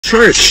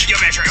Church.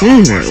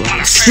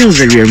 Seems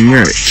like your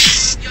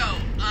merch. Yo,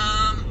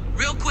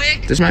 real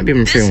quick. This might be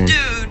my favorite one.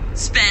 This dude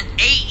spent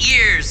 8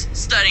 years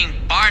studying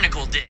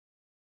barnacle dick.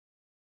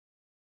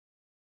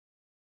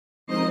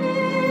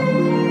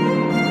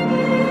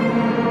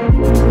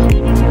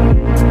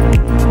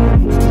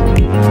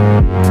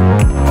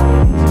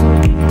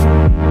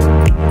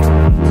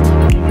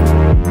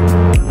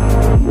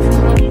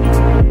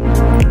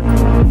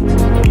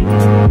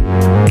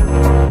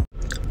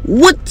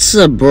 What's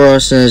up,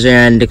 bros?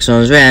 And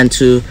Dixon's ran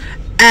to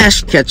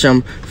Ash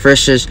Ketchum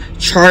versus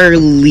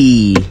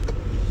Charlie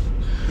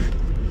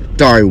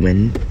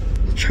Darwin.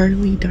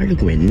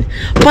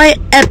 By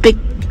epic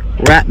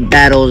rap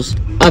battles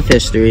of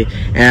history.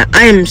 And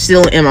I am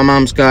still in my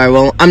mom's car.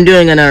 Well, I'm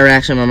doing another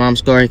reaction in my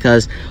mom's car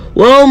because,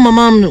 well, my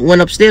mom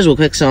went upstairs real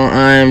quick, so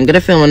I'm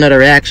gonna film another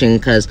reaction.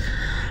 Because,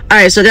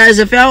 alright, so guys,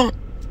 if y'all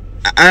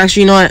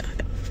actually, you know what?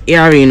 You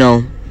already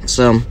know.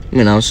 So,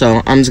 you know,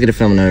 so I'm just gonna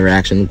film another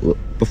reaction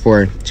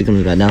before she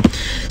comes back down.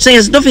 So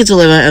yes, don't forget to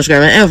leave and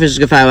subscribe and if it's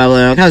good 5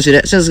 I can't see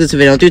that. So let's get to the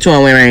video. 3, 2,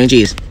 1, way wearing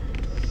G's.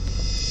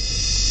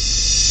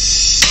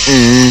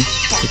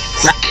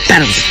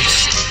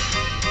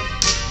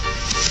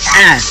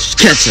 Ash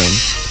Ketchum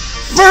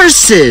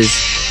versus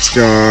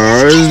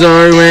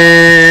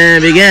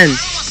Darwin. Begin.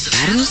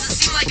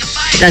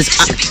 Guys,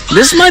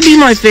 this might be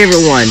my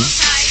favorite one.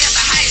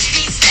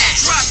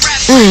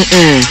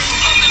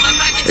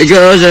 It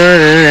goes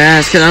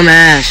ass, cause I'm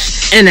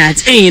Ash, and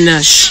that's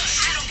Anish.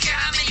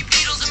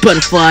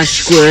 Butterfly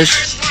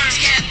squish,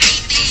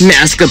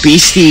 mask of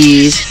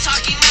beasties,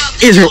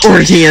 is her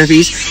orgy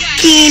piece,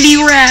 candy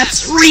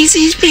wraps,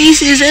 Reese's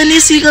Pieces, and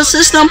this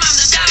ecosystem,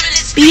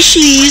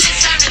 species,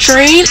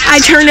 train, I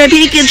turn to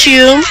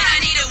Pikachu,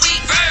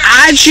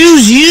 I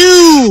choose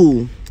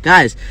you.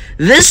 Guys,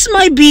 this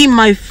might be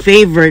my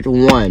favorite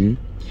one.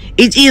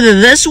 It's either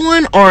this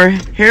one or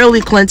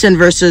Hillary Clinton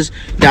versus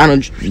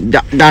Donald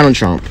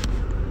Trump.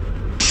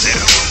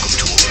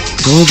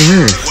 Go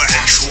there.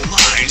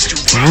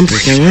 I'm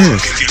breaking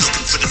Earth.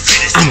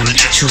 I'm a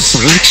natural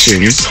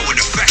selection.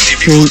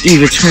 Can you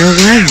return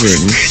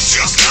 11?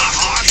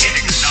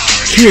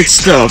 Kid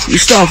stuff. You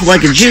stuff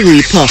like a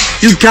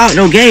Jigglypuff. You got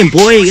no game,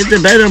 boy. Get the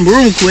bed and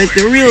broom quick.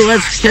 The real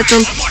Let's Catch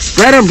 'em.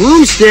 Bread and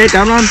broomstick.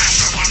 I'm on.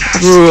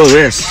 Through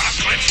this.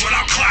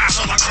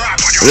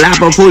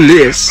 Lapa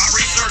police.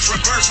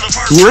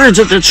 Words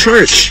of the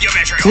church.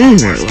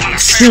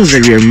 Seems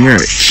like your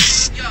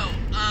merch. Yo,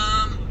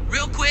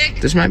 real quick.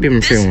 This might be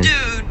my favorite one. This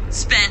dude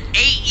spent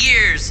 8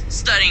 years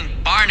studying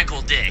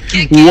barnacle dick.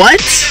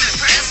 What?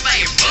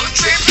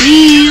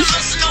 Please.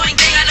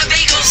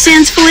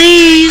 Since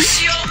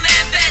please.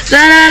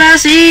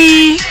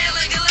 Da-da-da-see.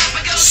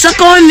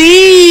 Suck on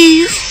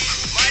these.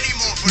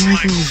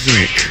 Michael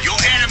Vick.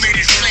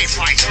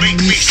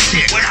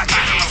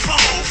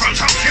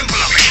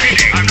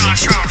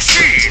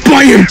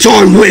 I am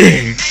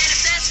Darwin.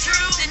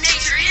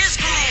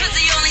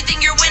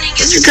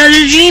 You got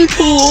a gene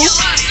pool.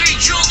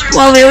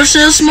 While they were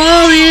so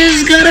small,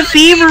 he's got a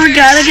fever,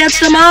 gotta catch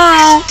them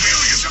all.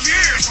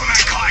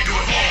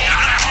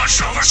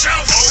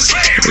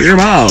 Your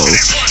mouth.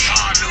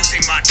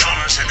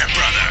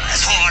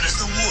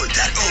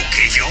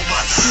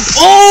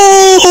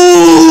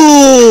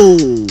 Oh!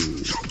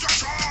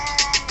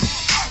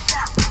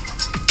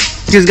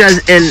 Because guys,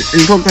 in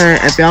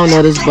Pokemon, if y'all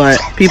know this, but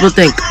people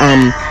think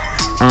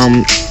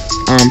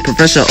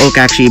Professor Oak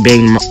actually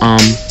being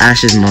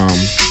Ash's mom.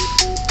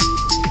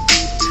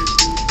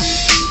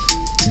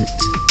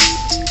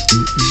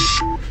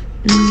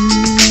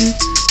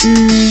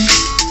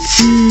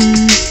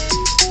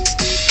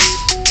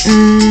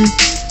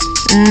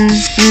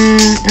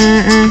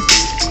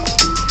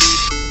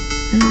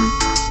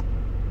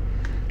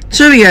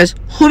 So you guys,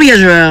 hope you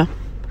guys are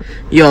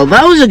yo,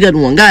 that was a good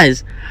one,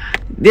 guys.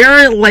 There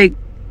are like,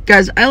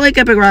 guys, I like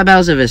epic rap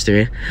battles of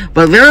history,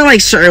 but there are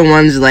like certain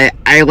ones like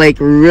I like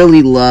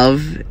really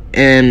love,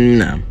 and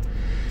no.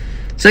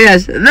 So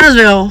guys, that was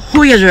the video.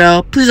 Hope you guys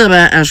are please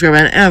subscribe and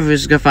subscribe, and if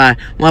it's good fire,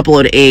 we'll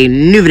upload a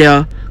new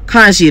video.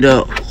 Comment, see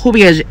you. Hope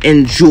you guys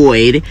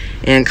enjoyed,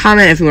 and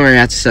comment if you want to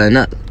react to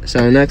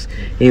something next.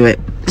 Anyway,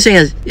 so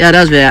guys, yeah,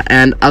 that was the video,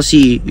 and I'll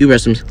see you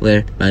rest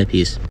later. Bye,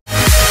 peace.